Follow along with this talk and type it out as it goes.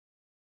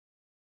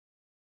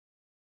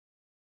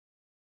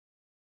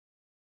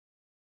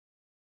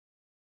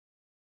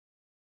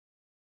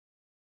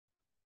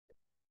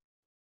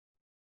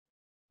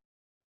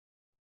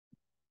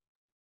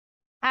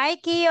Hi,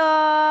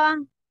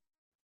 Kiyo.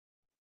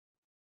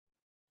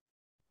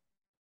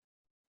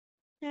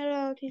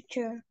 Hello,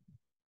 teacher.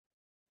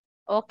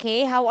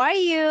 Okay, how are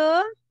you?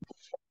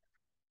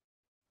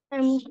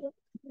 I'm good.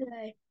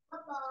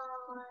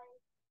 Bye-bye.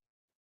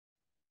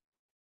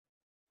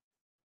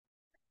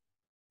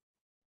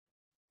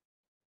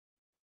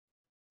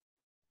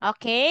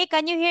 Okay,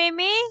 can you hear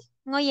me?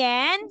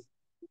 Nguyen?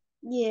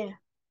 Yeah.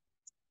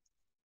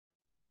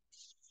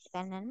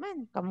 Tanan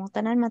man. Kamong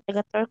tanan man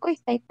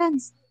taga-Turquoise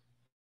Titans.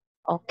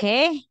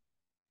 Okay.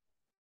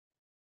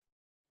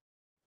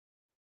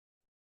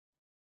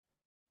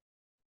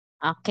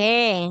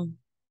 Okay.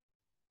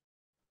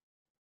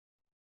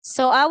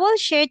 So I will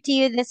share to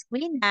you the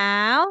screen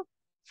now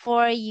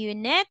for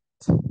Unit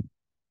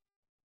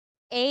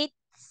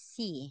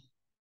 8C.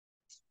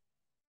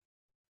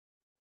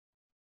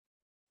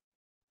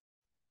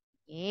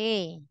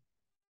 Okay.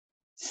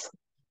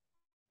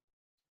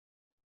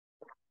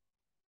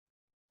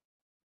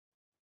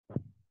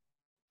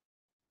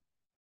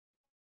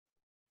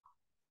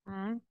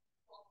 Ah,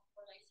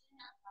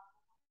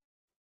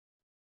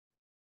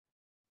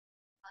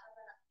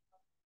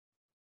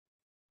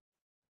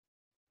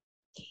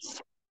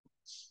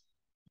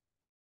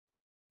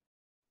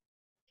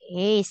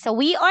 Okay, so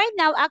we are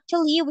now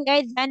we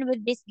are done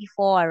with this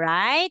before,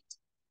 right?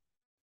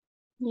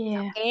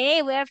 Yeah.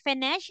 Okay, we are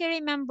finished, you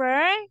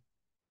remember?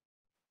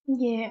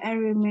 Yeah, I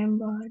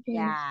remember this.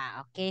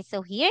 Yeah, okay,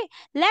 so here,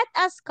 let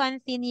us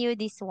continue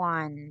this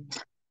one.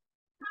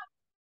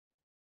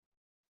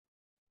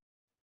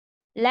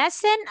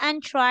 Listen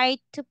and try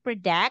to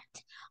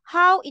predict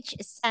how each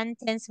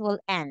sentence will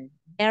end.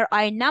 There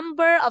are a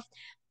number of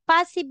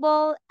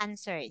possible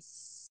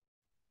answers.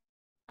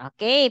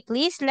 Okay,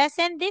 please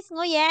listen this,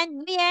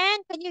 Nguyen. Nguyen,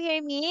 can you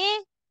hear me?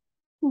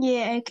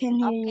 Yeah, I can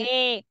hear you.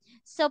 Okay,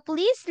 so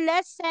please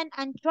listen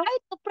and try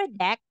to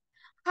predict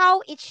how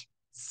each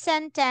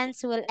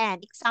sentence will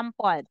end.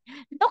 Example,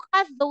 look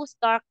at those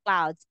dark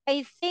clouds.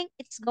 I think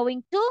it's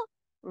going to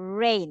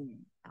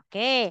rain.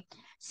 Okay,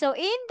 so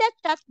in the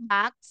chat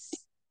box,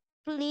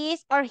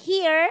 please, or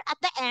here at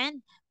the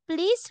end,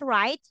 please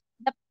write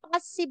the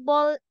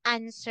possible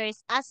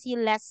answers as you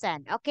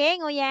listen. Okay,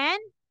 Nguyen?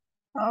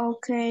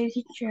 Okay,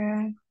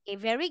 teacher. Okay,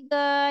 very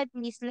good.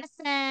 Please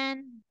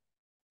listen.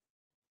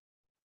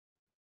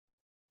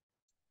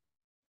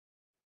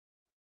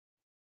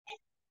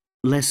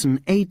 Lesson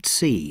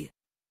 8C,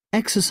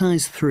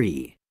 Exercise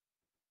 3.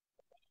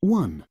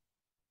 1.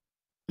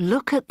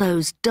 Look at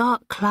those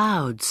dark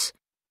clouds.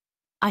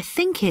 I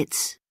think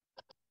it's...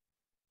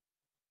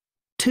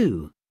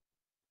 2.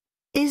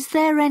 Is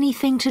there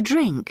anything to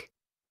drink?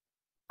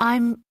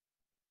 I'm...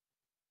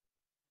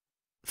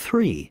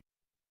 3.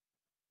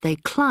 They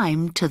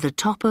climbed to the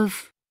top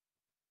of...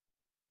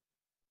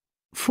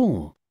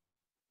 4.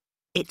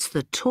 It's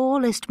the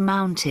tallest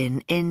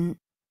mountain in...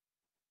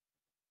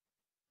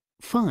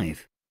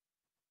 5.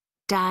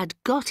 Dad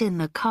got in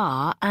the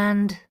car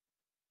and...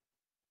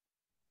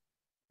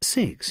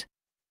 6.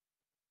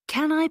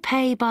 Can I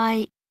pay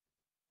by...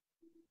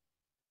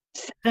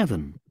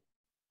 7.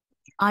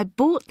 I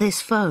bought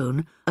this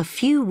phone a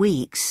few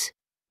weeks...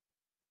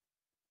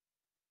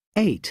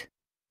 8.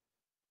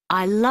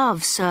 I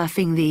love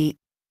surfing the...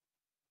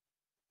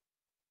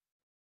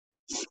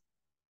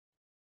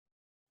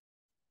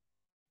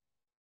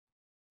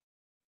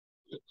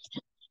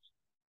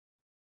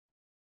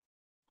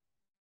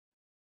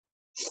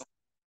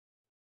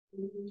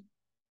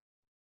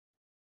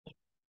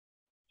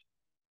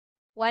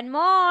 One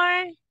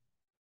more.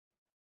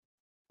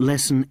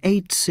 Lesson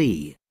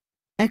 8C,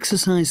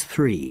 Exercise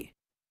 3.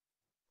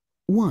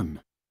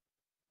 1.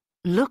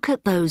 Look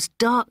at those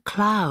dark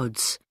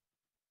clouds.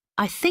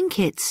 I think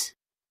it's...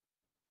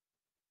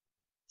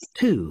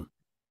 2.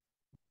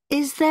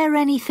 Is there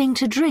anything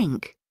to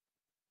drink?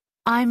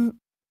 I'm...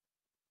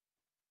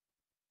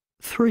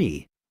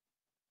 3.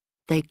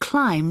 They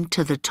climbed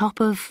to the top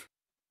of...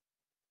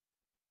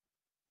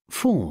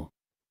 4.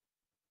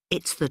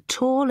 It's the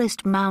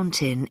tallest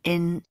mountain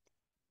in...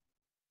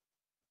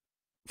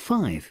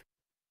 5.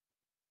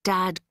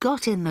 Dad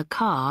got in the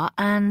car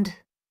and...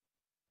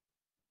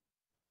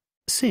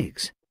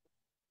 6.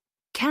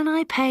 Can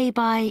I pay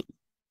by...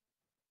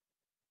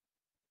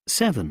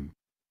 7.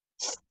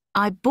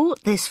 I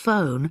bought this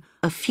phone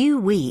a few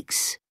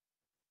weeks...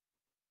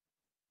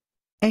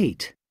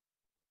 8.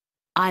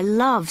 I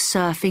love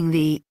surfing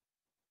the...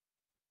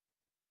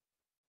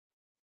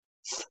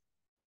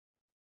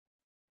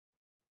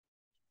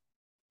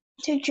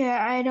 Teacher,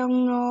 I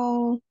don't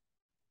know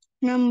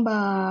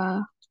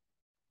number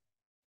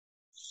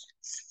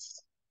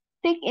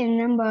 6 and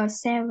number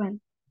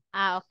 7.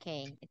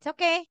 Okay. It's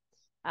okay.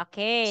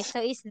 Okay.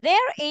 So is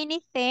there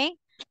anything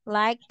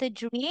like to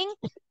drink?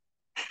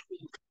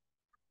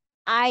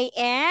 I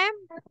am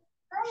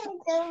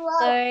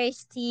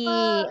thirsty.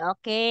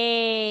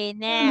 Okay. Vô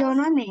Next.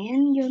 nói mẹ,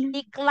 vô nói.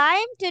 They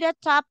climb to the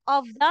top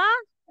of the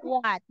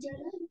what?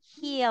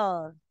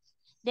 Hill.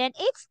 Then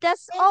it's the...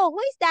 Oh, who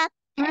is that?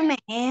 Nói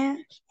mẹ.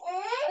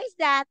 Who is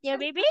that? Your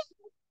baby?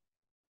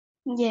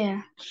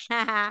 Yeah.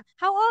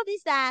 How old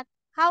is that?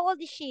 How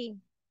old is she?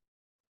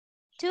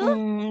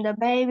 2? The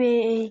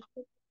baby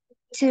is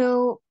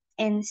 2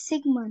 and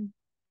 6 months.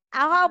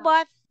 How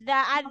about the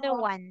other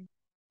one?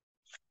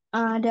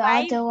 The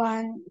 5? other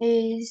one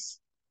is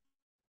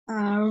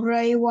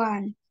Ray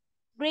 1.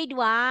 Grade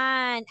 1.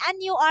 And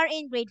you are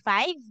in grade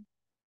 5?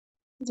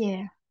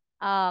 Yeah.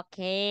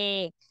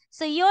 Okay.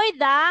 So you're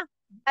the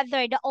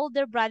brother, the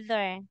older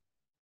brother.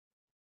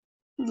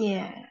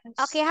 Okay,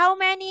 Yes. how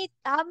many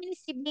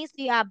siblings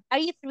do you have? Are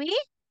you 3?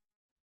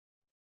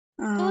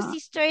 2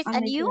 sisters and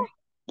Only you?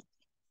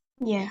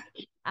 3. Yeah.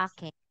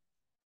 Okay.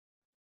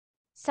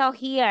 So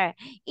here,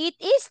 it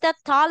is the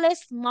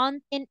tallest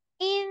mountain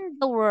in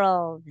the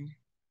world.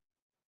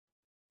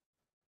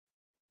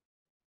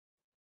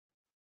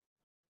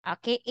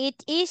 Okay,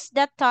 it is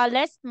the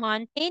tallest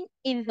mountain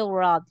in the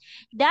world.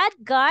 Dad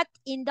got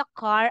in the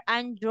car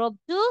and drove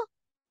to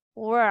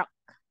work.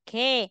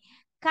 Okay.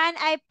 Can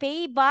I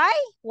pay by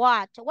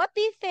what? What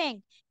do you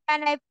think?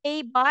 Can I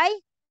pay by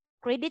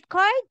credit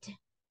card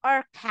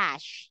or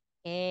cash?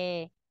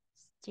 Okay.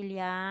 Still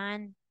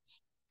yan.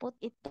 Put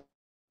it.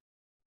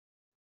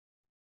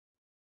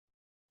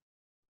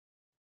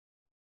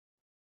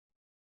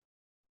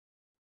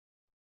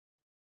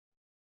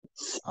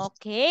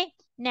 Okay.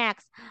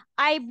 Next.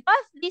 I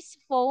bought this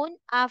phone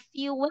a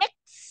few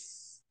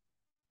weeks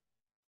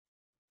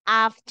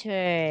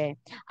after.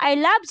 I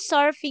love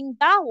surfing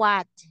the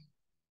what?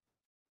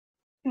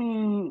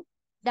 The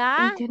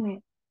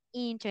Internet.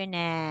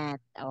 internet.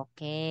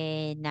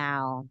 Okay,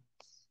 now.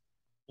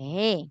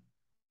 Okay.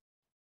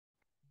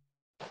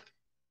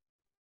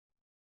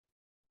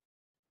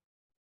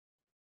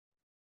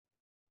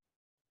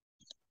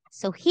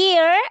 So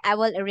here, I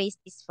will erase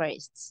this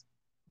first.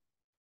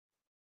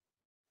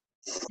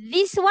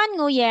 This one,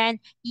 Nguyen,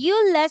 you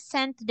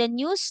listen to the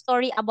news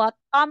story about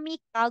Tommy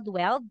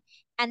Caldwell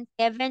and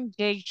Kevin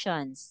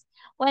Jurgens.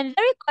 When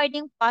the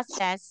recording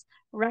pauses,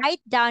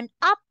 write down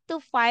up to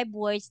 5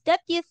 words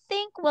that you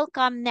think will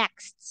come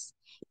next.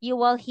 You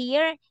will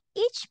hear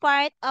each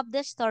part of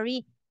the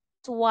story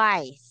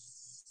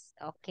twice.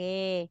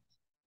 Okay.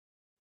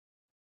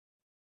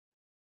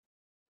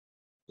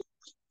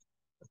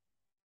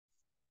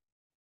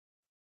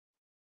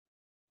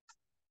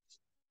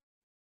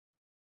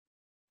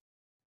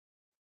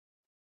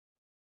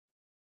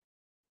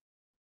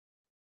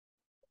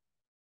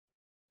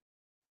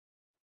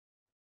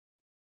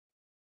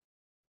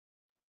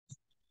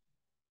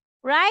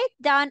 Write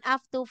down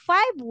up to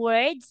 5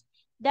 words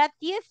that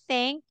you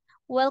think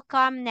will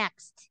come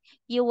next.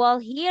 You will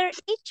hear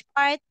each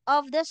part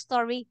of the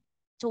story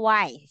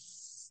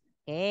twice.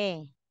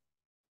 Okay.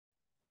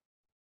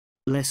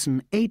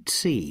 Lesson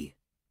 8C.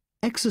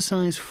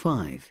 Exercise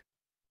 5.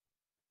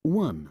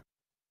 1.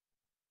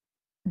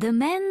 The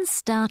men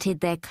started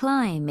their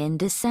climb in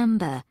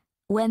December,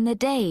 when the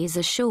days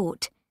are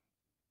short.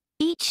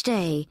 Each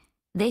day,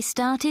 they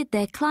started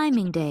their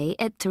climbing day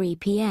at 3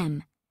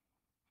 p.m.,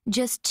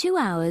 just 2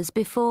 hours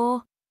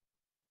before.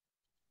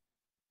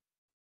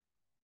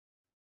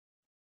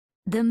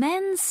 The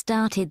men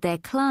started their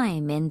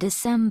climb in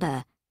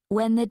December,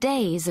 when the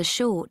days are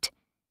short.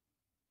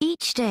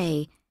 Each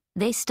day,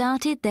 they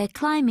started their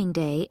climbing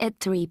day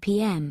at 3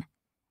 p.m.,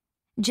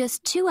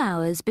 just 2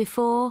 hours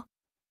before.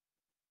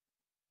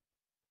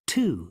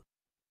 2.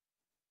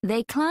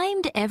 They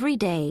climbed every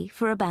day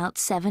for about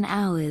 7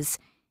 hours,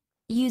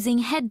 using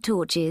head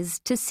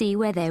torches to see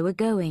where they were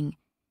going.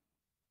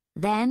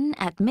 Then,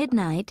 at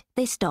midnight,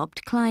 they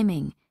stopped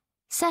climbing,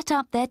 set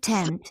up their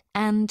tent,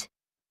 and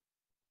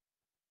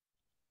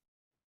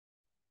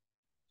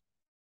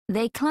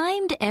they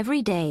climbed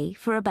every day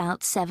for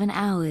about 7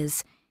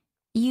 hours,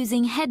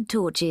 using head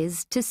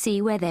torches to see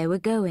where they were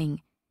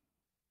going.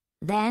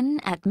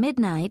 Then, at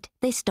midnight,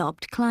 they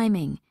stopped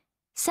climbing,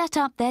 set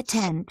up their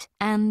tent,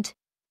 and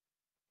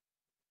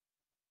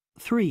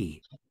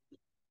 3.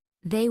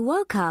 they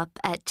woke up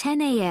at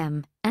 10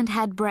 a.m. and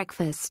had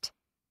breakfast.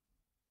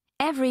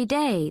 Every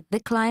day, the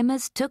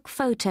climbers took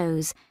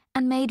photos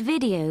and made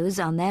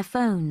videos on their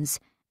phones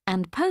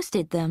and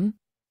posted them.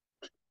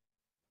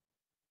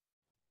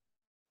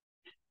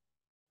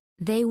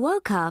 They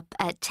woke up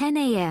at 10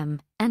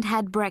 a.m. and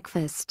had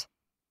breakfast.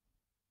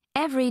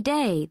 Every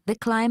day, the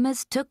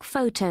climbers took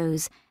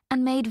photos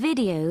and made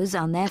videos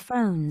on their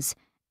phones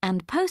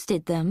and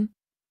posted them.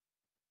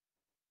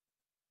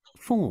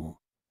 4.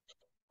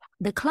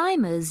 The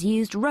climbers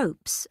used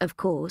ropes, of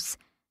course,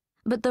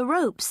 but the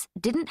ropes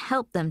didn't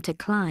help them to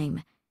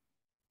climb.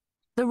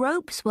 The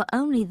ropes were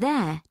only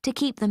there to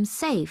keep them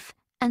safe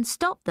and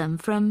stop them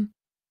from.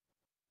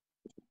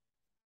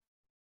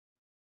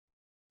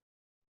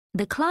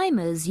 The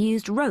climbers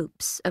used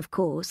ropes, of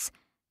course,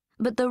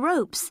 but the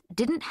ropes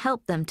didn't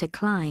help them to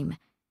climb.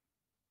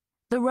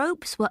 The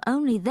ropes were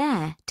only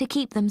there to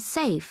keep them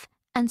safe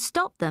and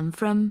stop them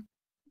from.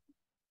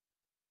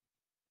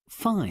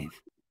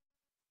 5.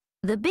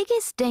 The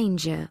biggest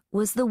danger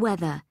was the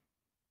weather.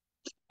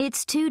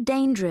 It's too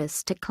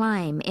dangerous to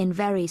climb in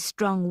very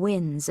strong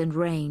winds and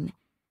rain.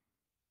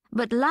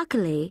 But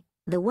luckily,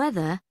 the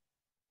weather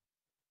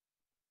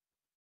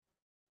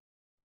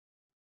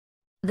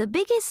The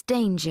biggest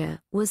danger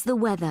was the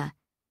weather.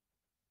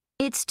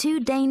 It's too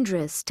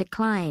dangerous to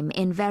climb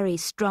in very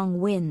strong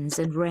winds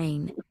and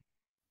rain.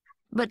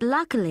 But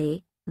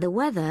luckily, the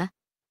weather.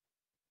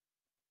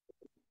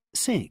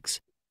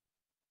 6.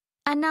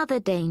 Another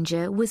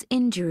danger was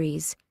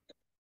injuries.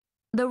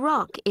 The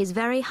rock is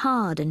very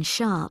hard and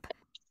sharp,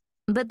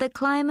 but the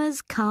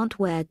climbers can't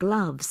wear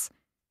gloves.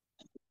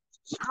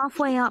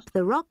 Halfway up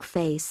the rock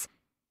face,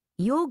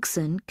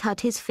 Jorgsen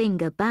cut his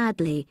finger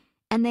badly,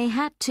 and they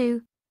had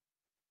to.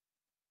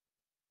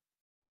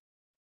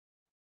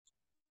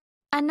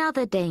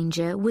 Another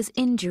danger was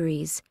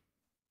injuries.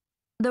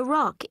 The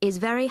rock is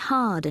very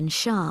hard and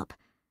sharp,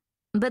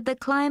 but the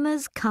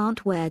climbers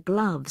can't wear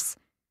gloves.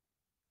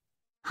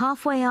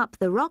 Halfway up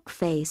the rock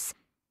face,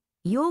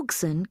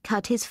 Jorgsen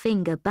cut his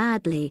finger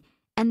badly,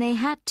 and they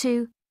had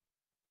to.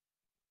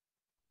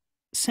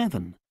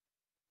 7.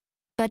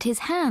 But his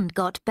hand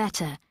got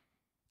better,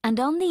 and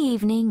on the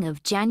evening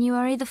of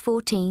January the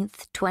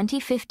 14th,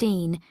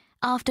 2015,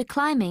 after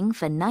climbing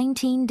for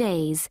 19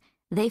 days,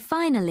 they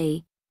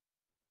finally.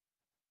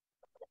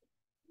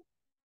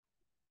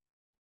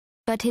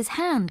 But his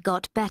hand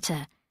got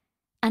better,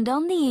 and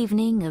on the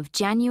evening of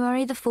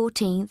January the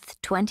 14th,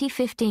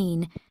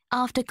 2015,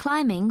 after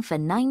climbing for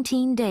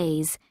 19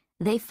 days,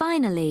 they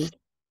finally.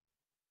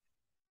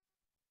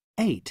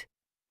 8.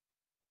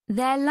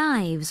 Their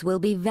lives will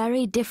be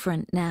very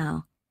different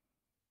now.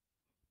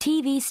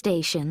 TV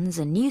stations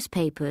and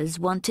newspapers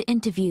want to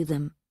interview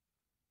them.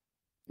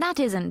 That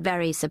isn't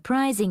very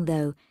surprising,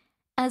 though,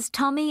 as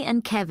Tommy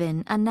and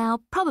Kevin are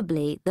now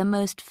probably the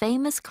most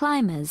famous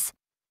climbers.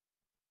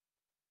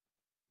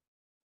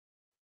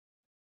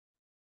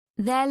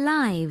 Their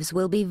lives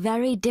will be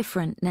very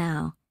different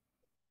now.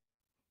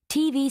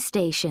 TV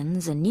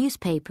stations and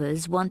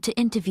newspapers want to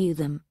interview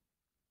them.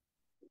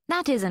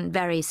 That isn't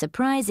very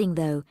surprising,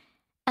 though,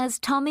 as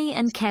Tommy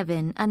and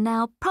Kevin are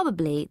now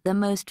probably the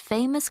most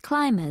famous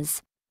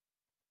climbers.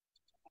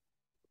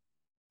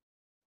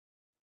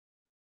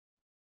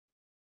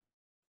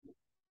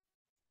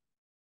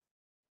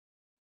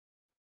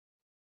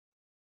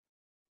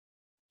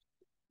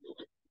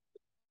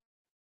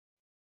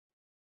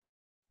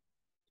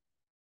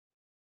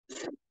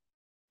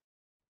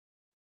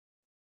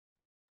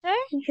 Sir?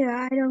 Teacher,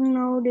 I don't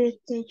know this,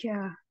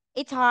 teacher.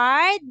 It's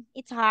hard.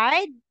 It's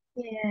hard.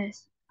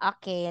 Yes.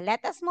 Okay,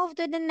 let us move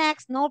to the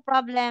next. No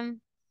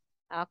problem.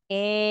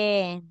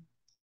 Okay.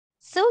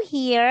 So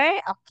here,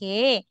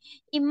 okay,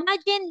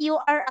 imagine you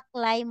are a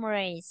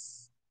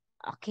climbers.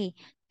 Okay,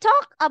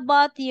 talk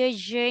about your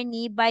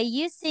journey by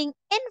using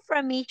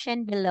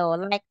information below,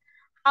 like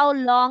how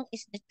long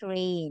is the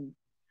train,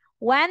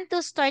 when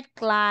to start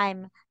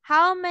climb,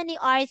 how many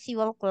hours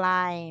you will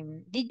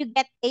climb, did you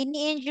get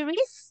any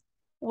injuries,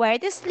 where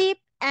to sleep,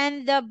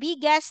 and the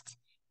biggest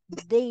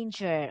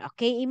danger.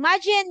 Okay,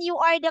 imagine you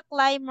are the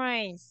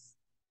climbers.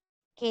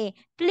 Okay,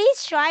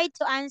 please try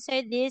to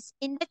answer this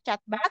in the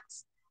chat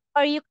box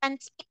or you can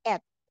speak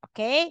it.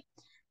 Okay,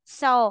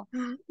 so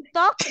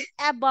talk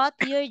about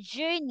your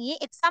journey.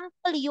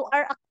 Example, you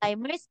are a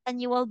climbers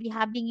and you will be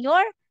having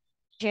your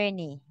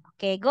journey.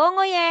 Okay, go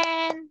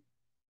Nguyen.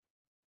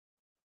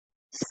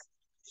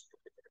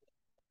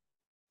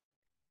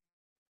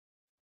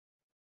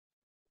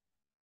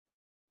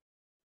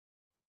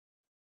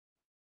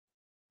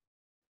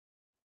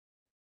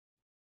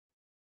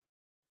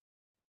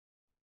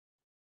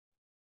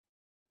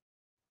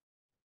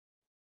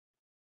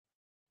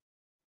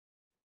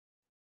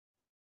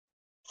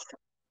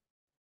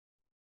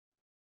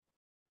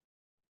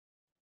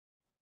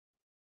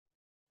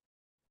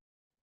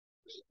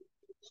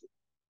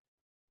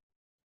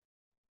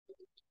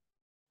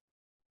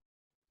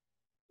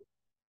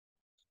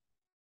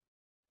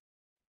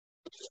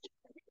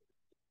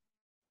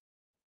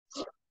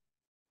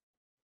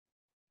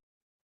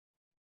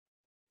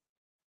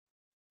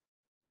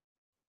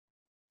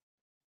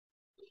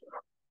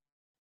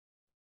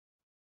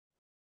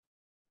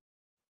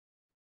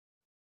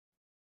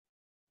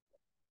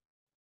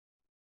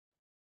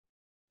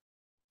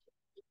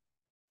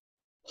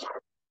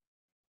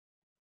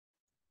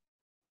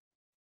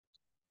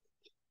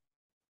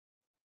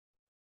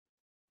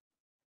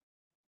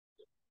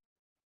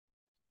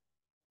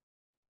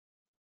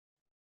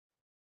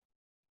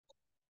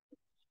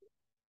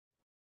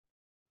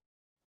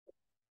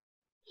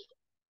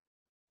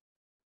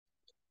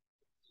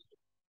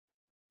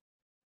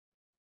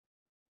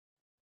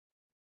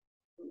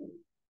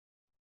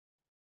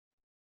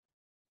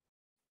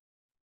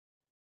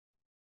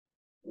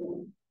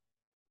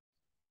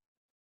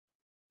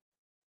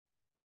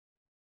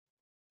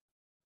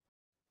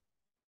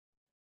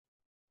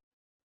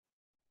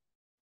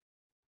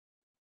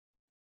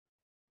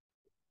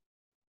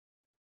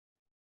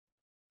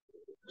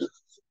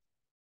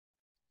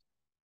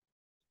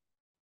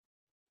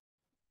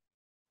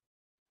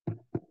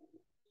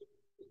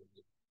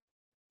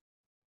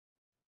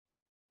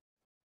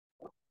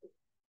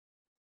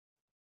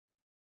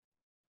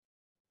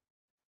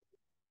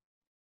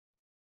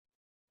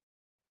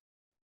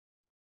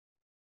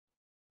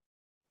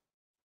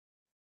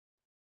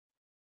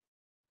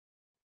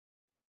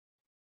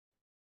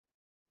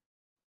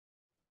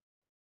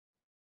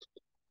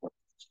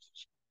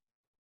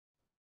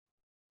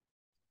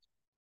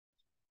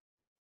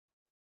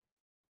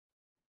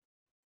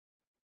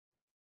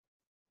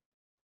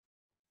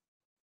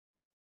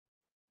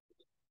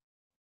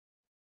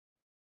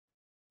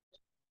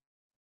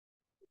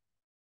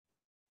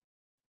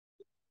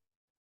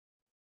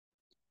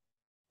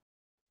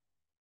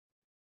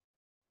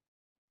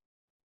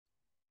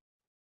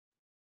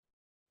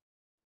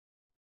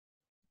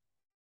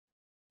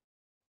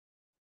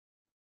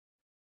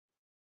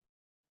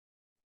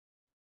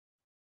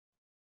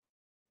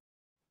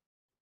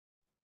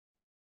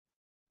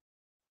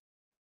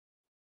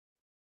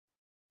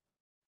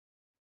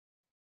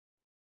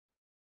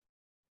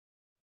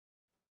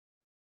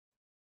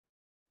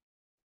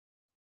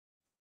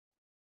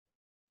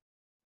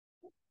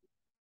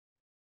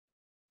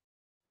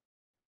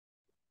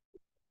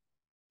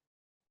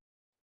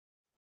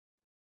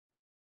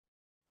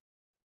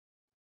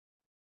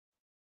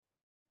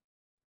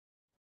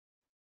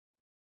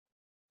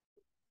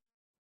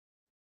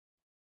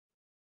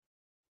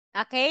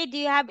 Okay, do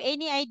you have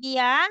any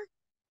idea?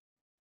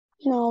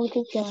 No,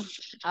 teacher.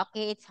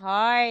 Okay, it's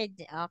hard.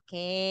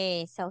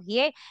 Okay, so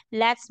here,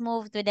 let's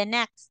move to the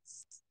next.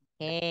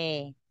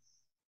 Okay.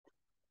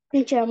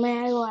 Teacher,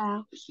 may I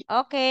wow?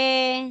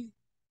 Okay.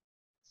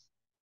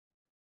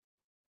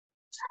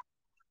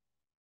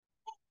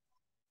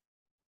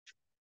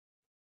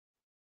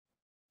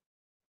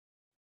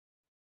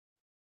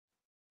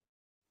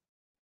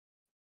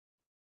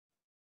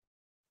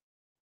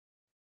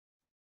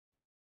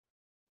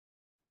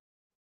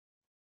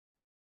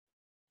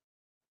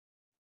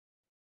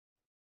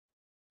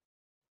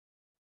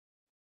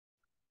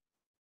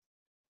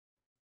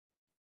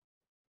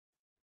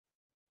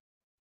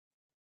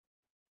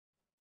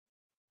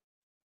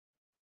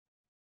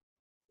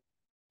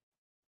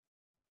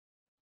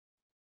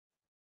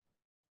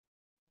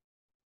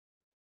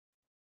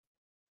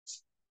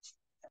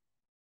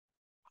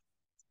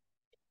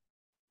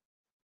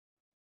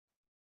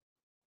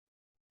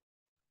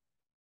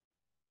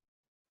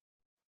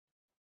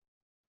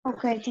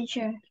 Okay,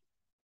 teacher.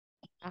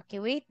 Okay,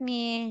 wait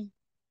me.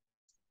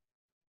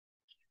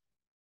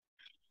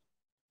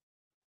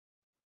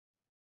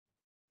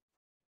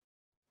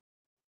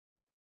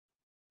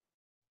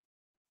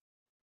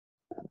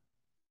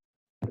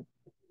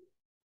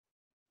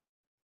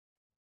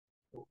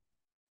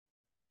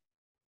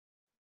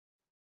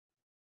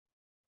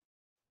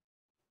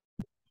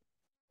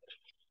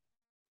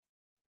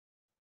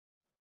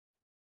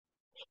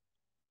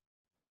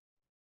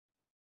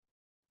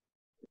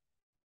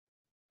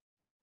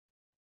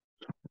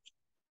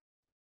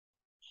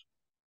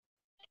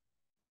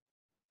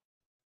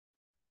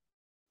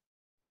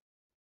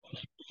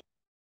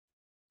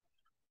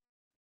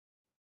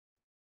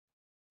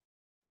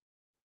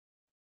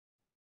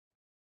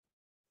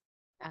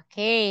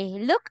 Okay,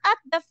 look at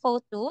the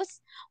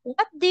photos.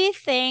 What do you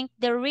think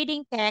the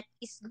reading text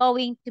is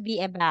going to be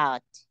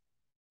about?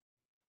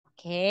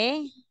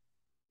 Okay,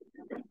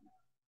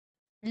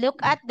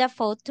 look at the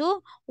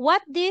photo.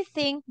 What do you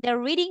think the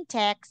reading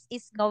text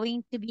is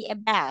going to be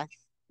about?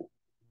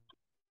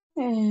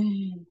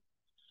 Mm,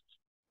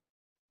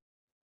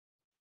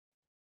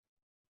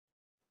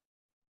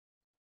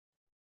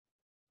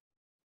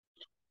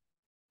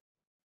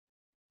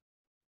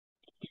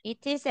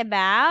 It is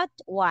about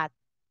what?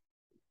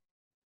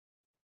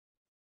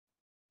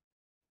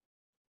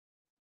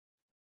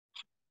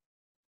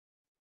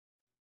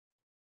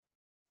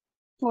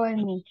 for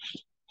me.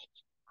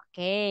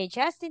 Okay,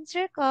 just in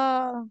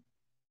circle.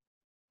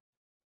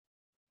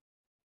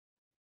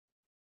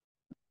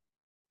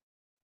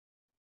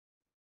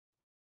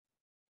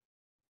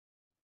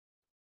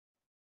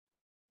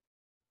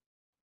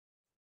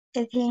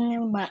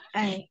 Taking ba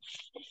ay.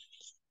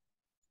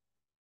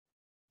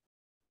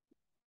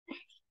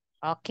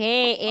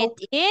 Okay, it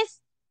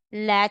is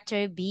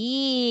letter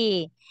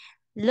B.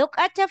 Look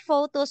at the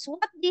photos.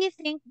 What do you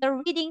think the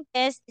reading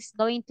test is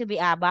going to be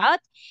about?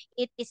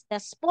 It is the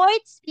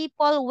sports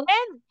people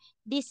with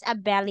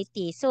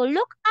disability. So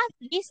look at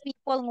these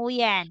people,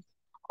 Nguyen.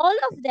 All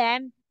of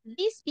them,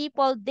 these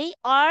people, they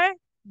are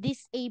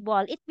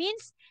disabled. It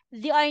means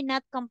they are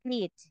not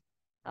complete.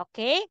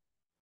 Okay?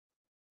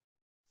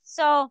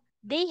 So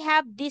they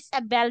have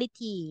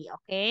disability.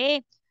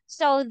 Okay?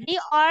 So they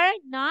are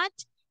not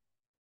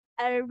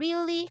a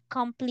really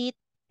complete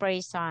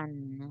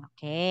person.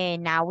 Okay,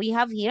 now we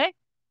have here,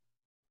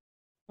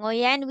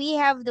 Ngoyan, we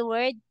have the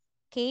word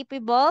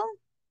capable.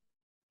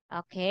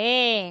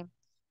 Okay,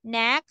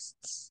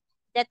 next,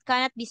 that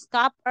cannot be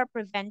stopped or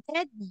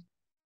prevented.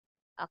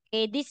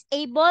 Okay,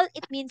 disable,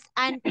 it means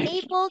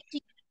unable to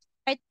use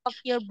part of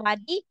your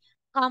body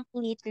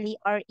completely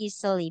or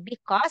easily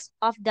because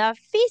of the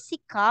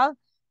physical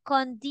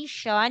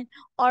condition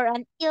or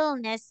an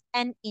illness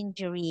and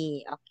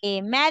injury.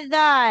 Okay,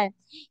 metal,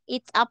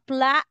 it's a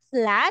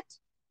flat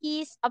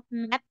piece of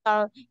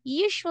metal,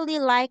 usually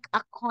like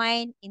a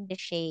coin in the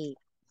shape.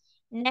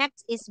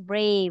 Next is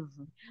brave,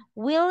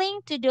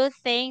 willing to do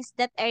things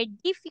that are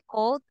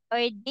difficult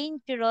or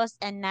dangerous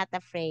and not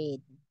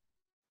afraid.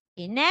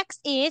 Okay,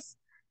 next is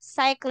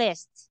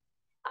cyclist,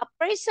 a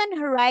person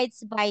who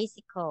rides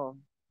bicycle.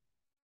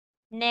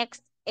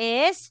 Next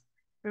is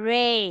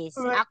race,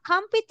 Right. a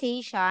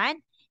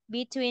competition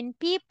between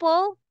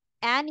people,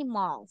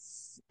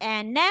 animals.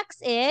 And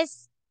next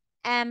is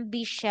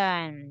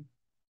ambition,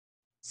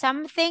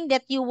 something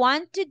that you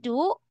want to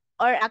do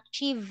or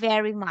achieve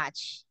very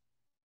much.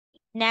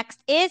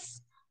 Next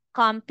is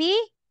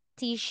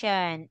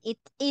competition. It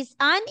is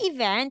an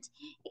event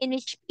in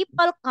which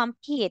people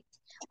compete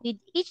with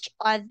each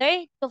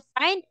other to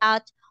find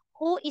out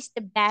who is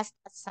the best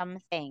at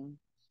something.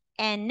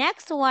 And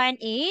next one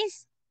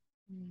is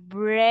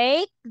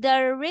break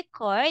the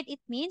record. It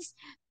means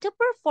to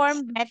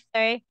perform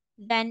better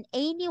than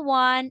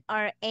anyone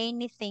or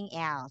anything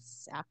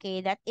else.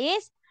 Okay, that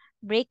is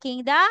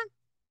breaking the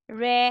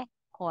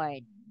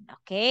record.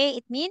 Okay,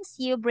 it means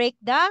you break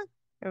the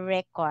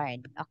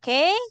record.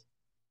 Okay?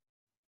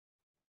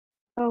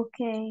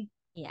 Okay.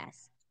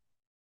 Yes.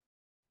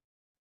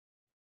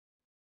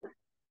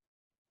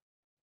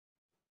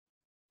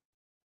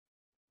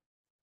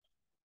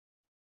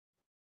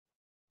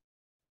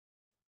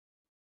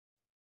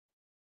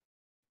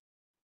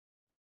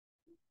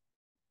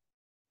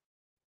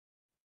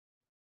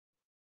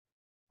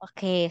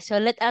 Okay, so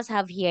let us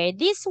have here.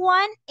 This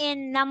one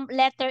in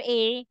letter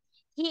A,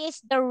 he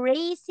is the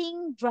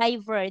racing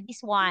driver.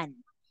 This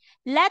one.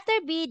 Letter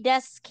B,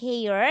 the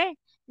skier.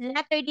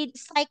 Letter D, the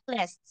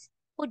cyclist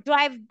who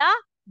drive the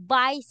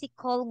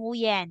bicycle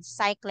nguyen,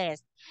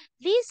 cyclist.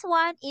 This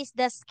one is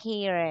the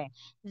skier,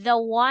 the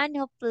one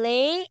who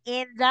play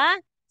in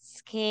the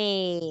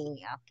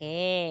ski.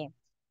 Okay.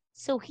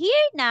 So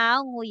here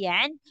now,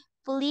 Nguyen,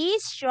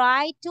 please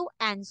try to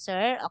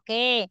answer.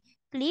 Okay.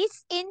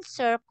 Please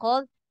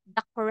encircle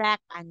the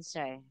correct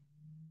answer.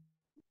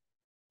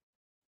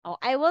 Oh,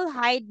 I will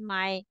hide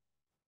my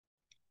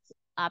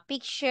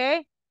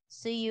picture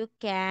so you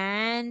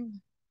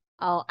can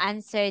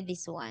answer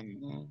this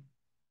one.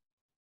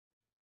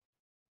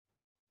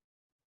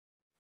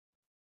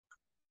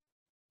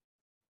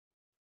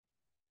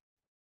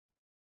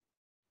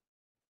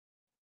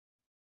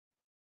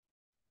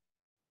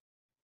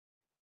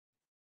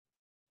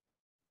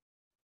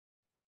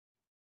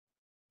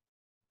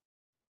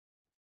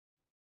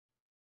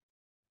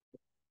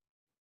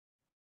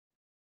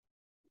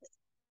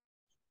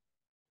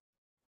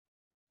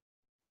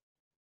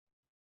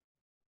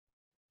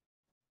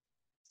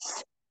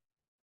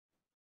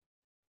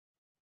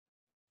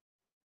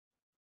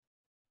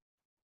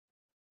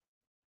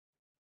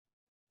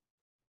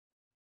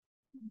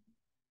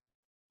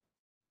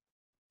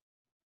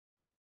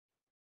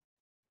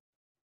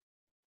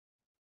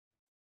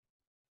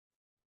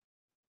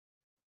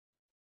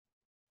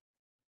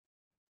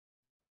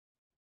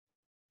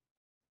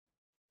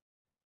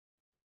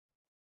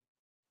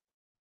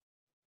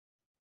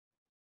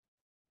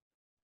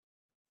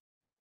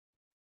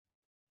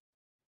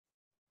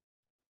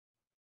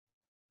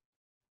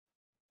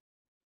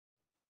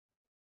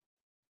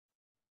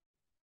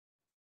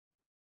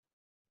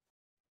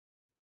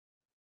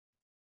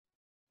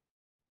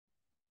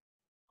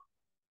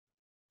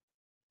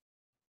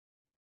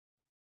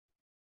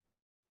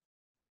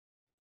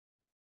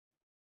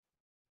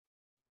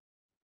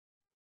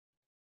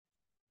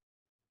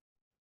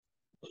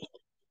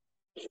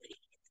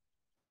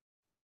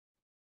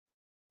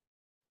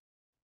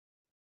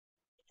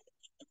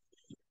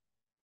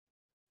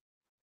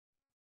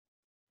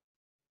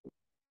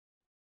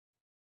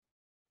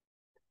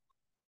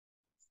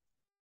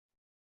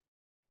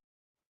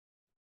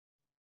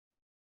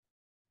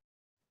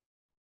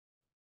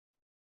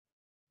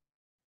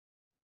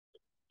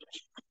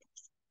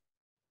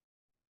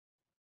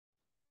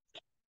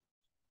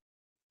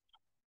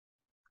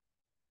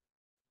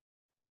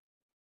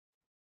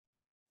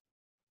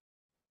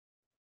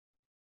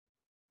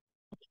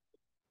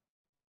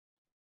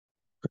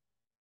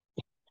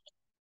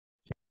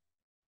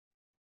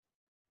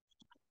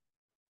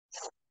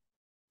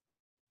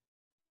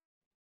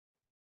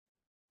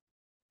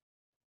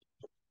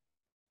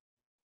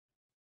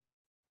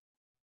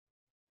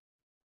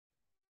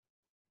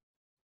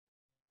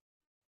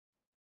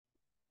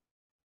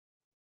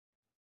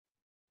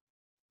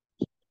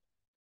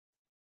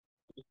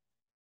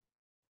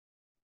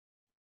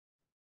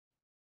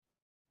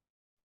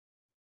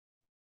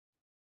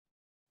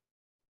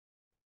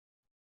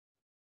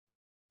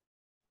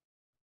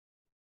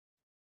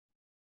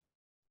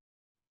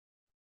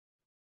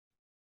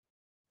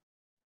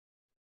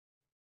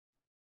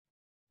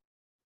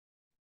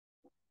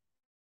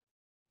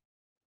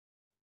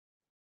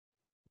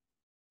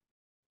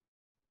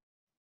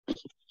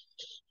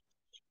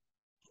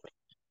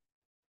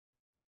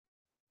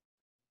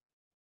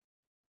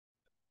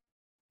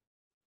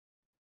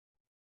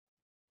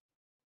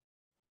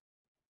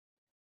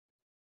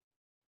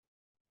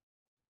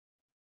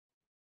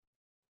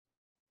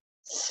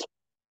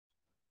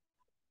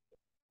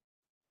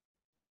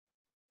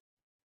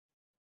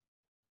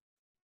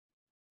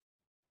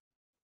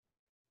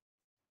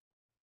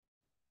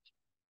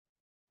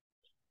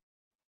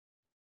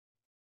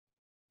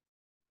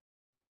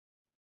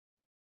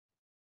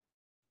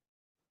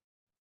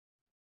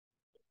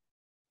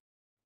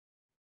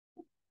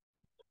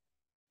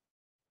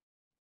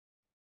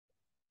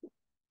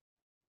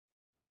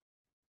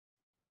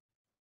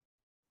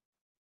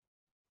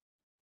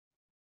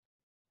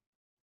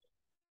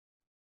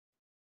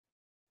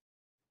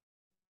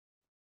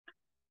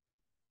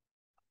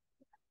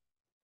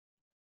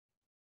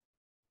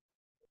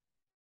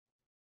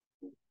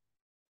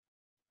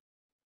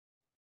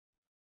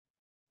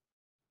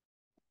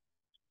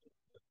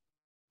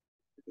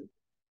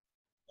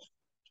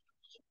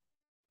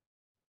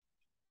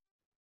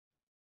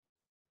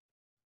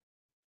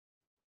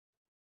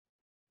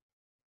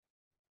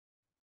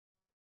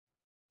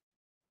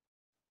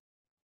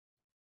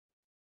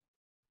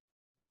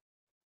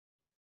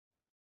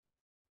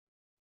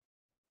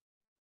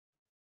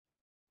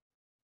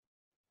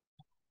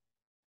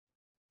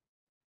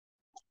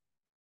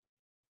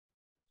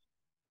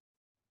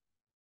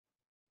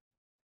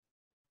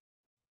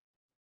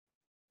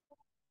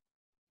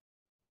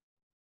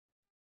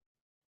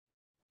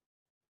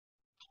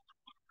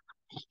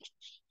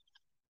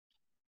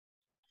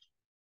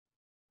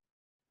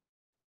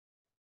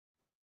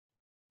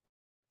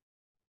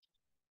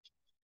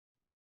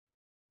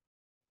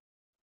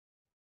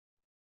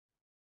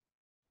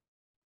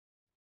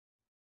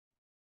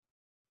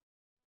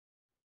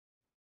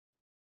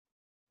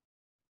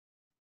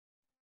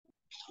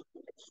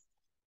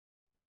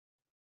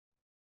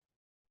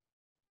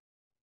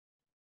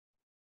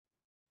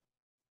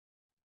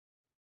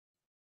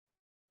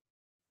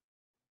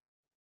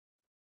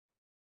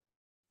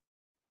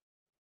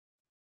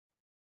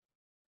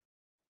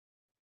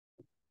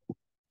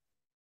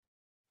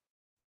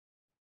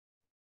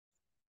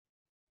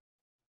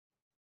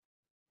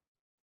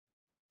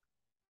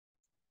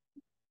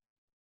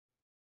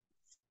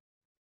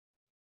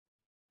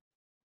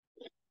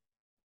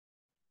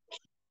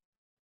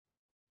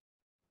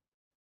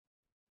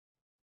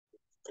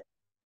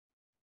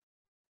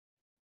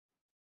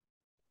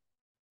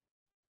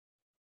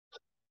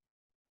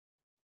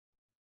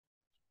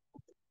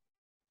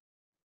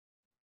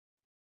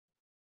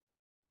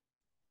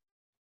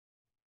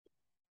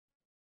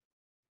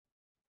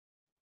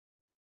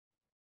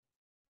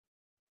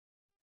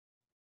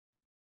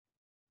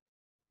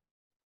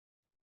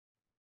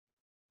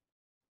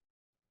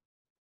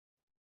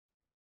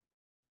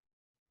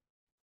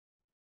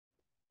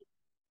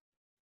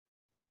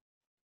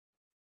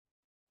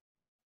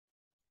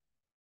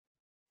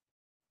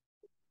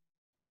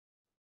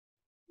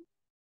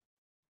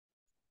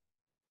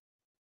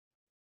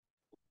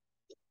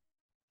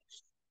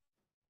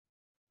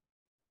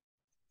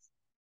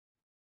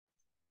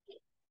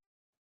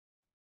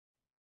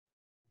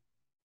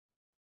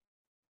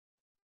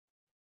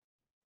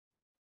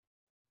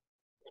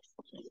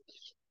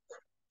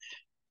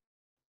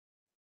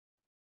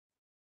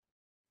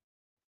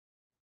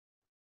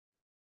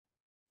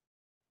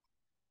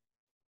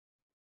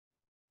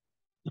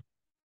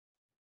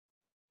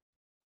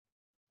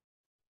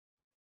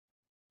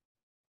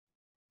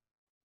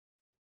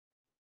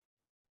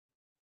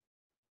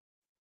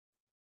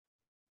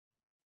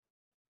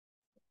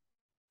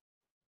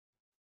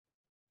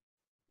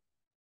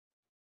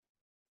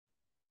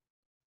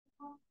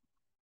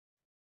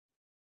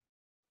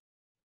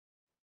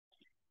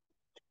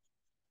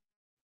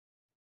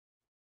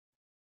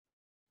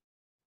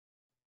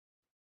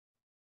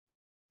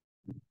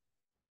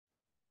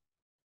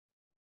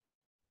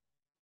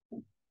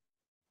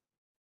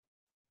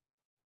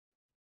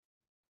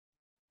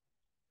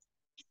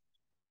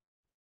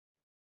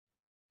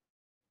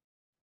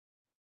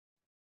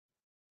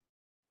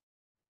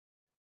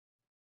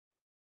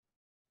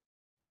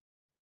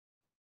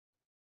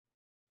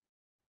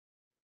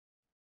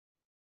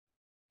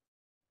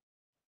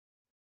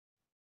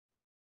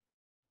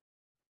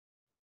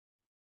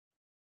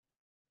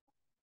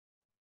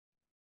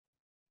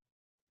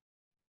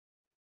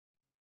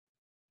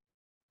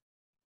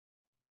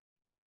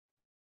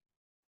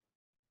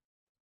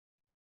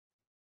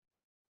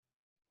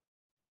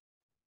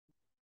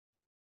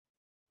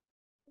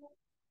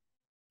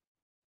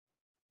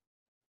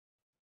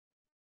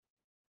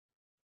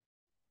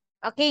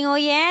 Okay,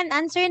 Nguyen,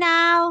 answer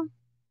now.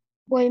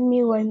 Why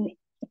me?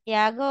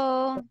 Yeah,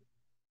 go.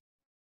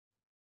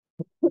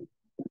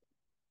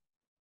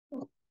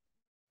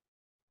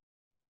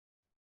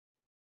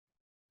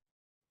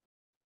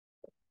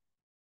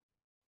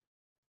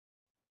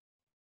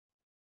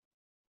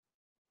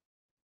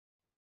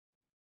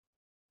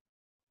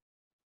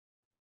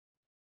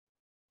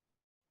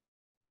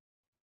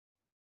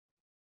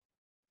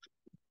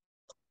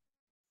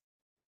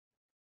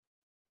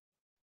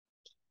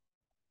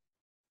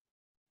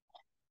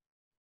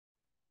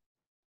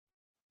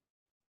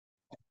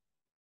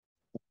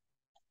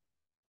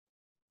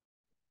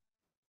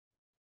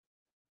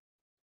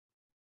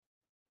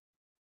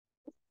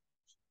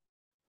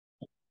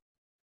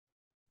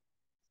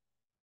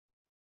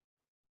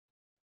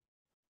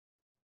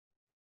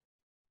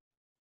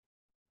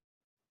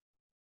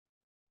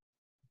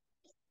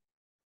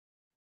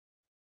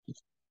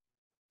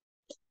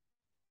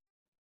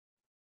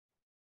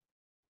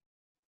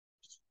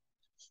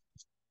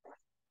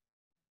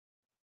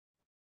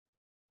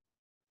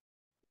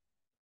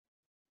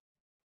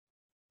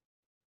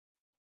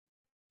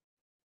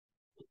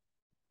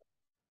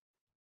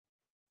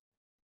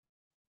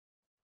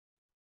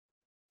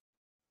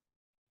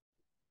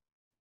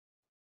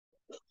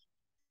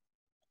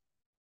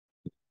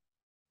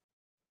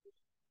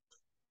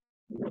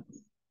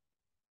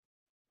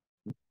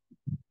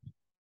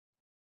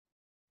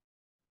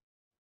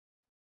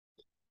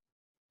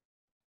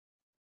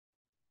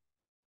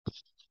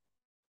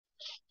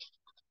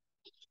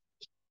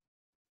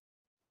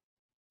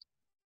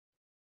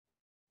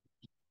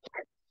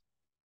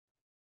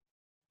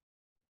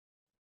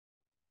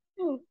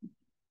 Hmm.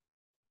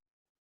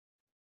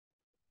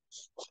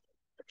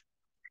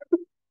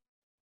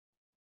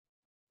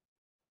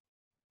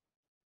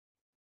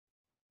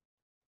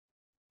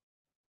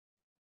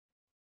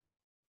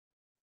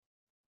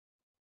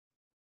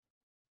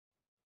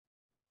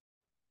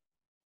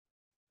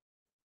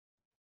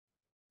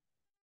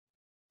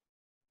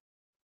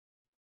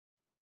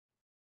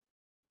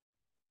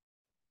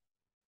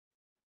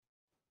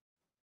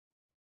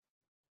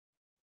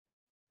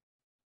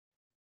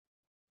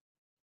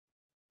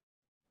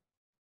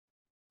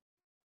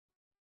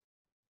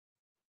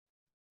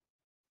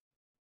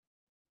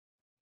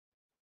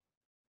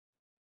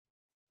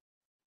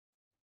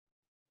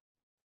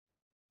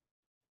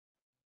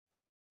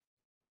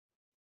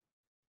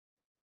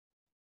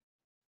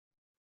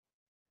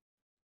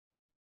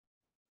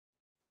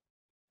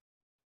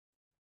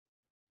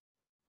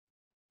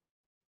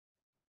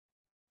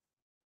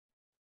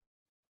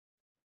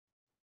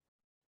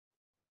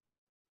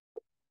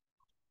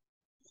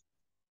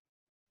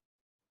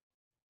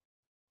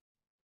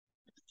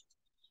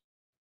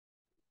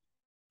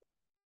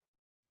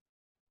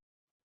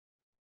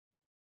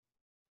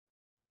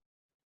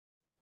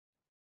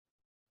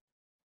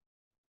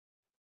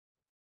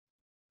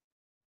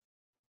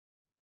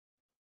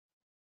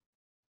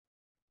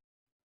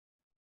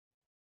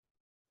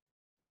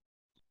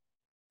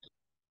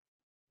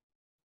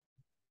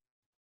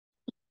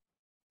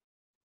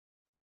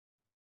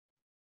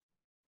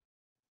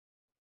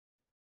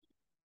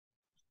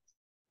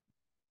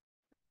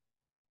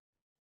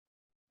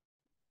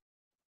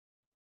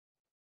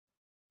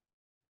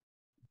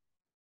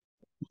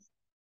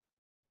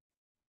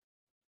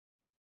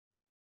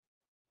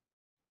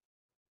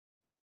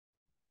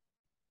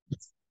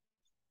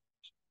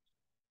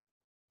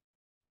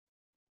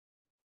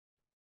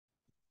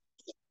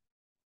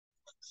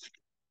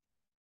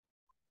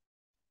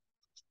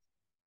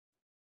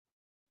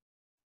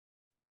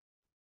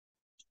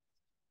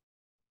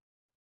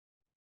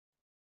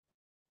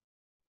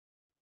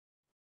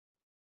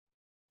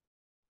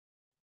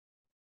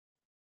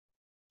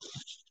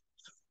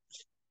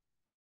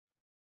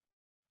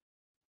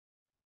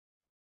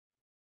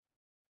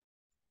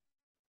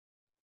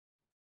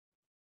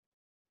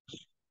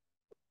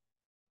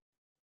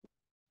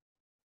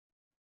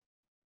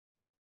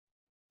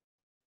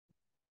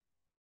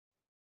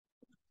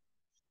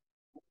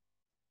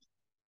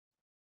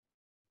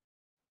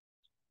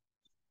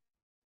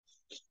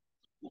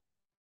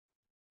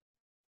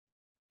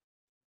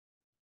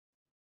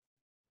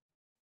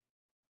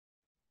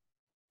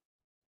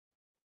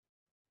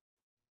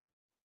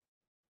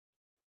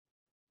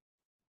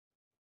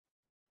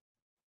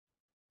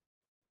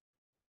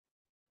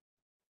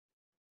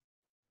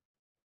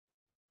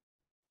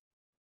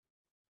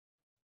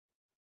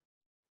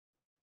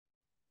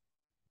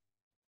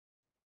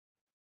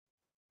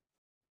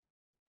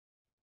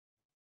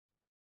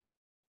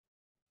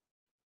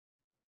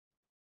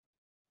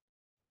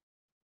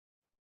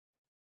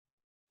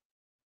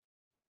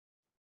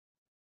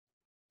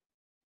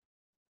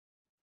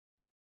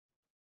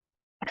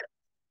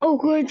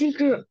 Okay,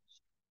 teacher.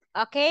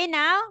 Okay,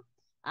 now.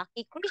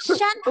 Okay,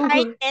 Christian Okay.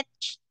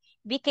 Heinrich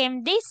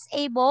became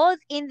disabled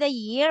in the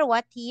year,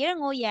 what year,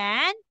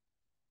 Nguyen?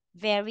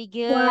 Very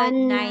good.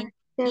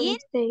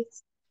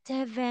 176.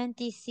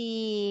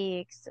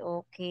 1976.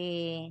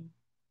 Okay.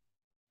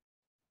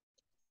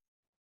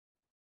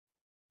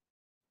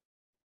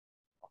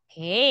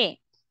 Okay.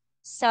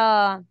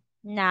 So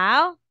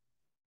now,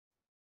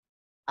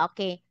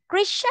 okay,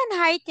 Christian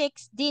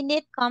High-Techs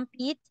didn't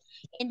compete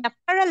in the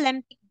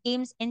Paralympic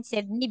Games in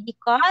Sydney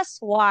because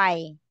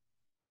why?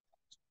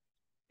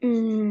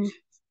 Mm,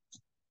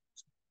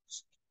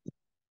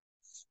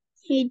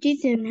 he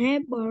didn't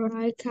have the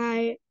right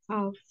kind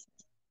of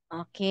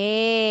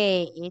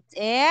Okay, it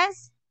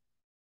is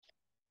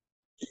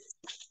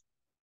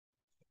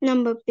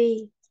number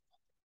B.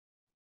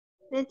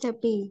 Letter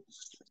B.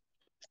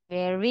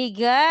 very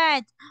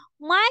good.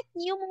 Mike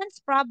Newman's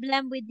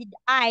problem with the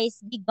eyes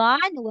began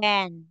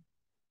when?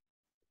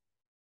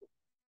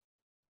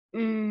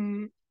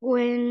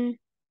 When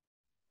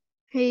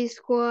he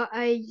was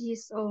 8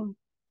 years old.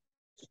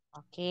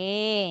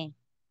 Okay.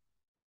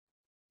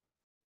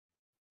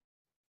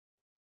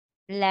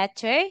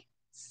 Letter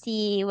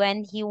C,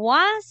 when he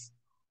was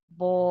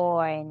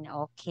born.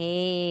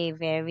 Okay,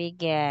 very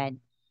good.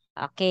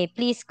 Okay,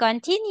 please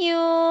continue,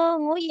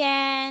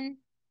 Nguyen.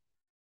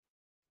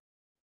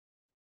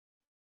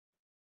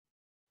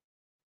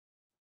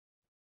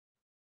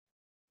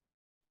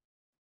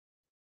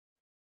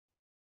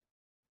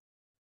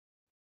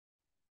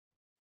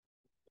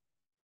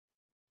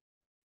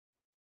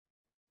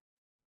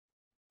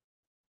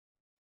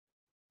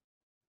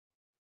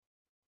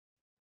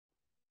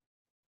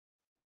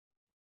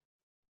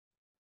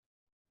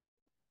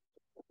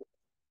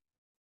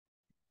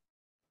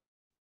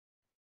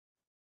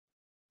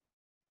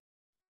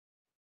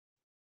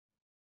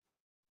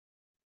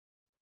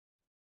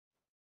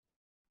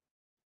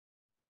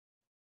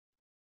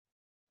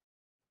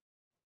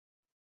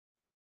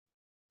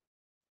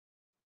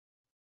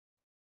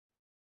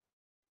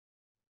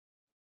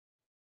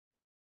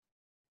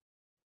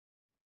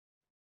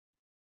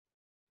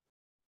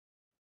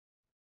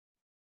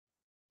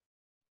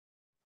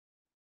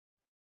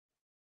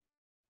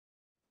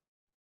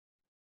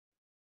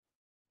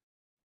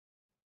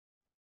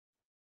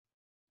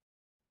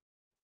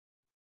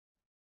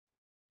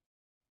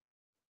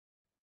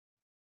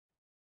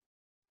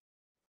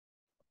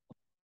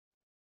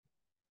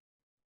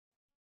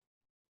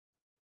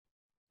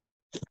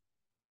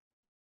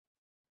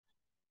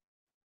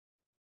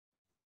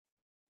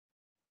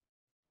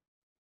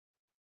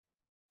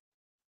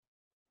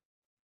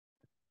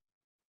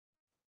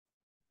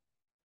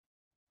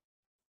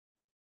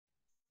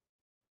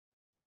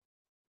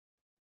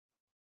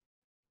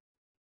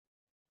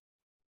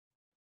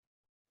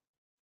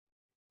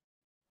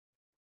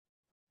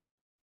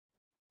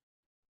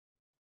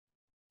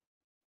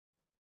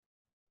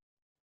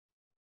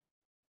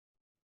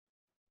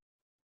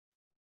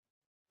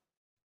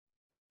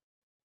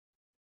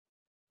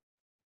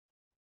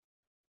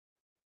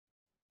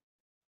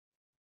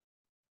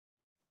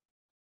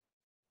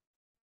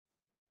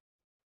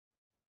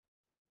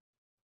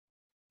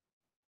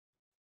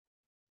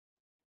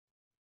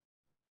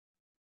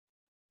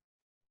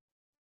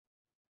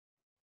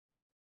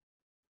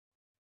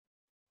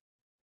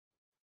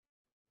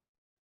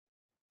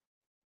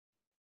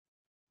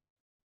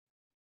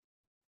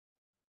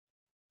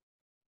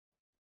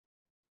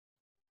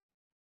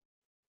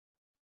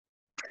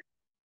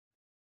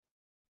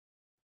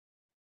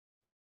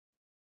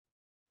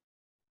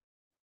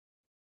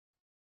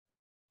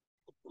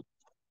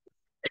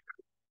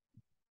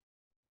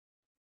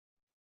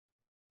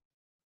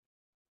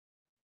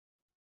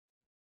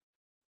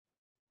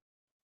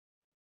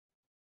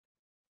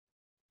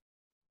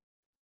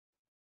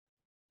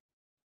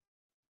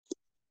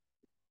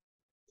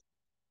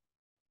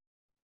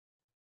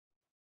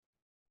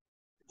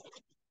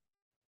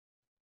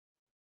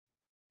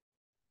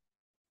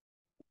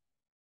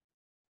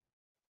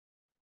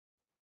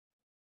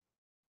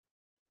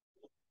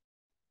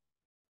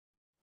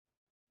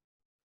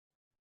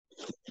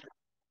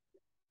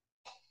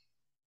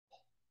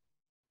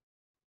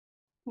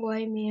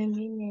 Wait me a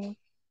minute.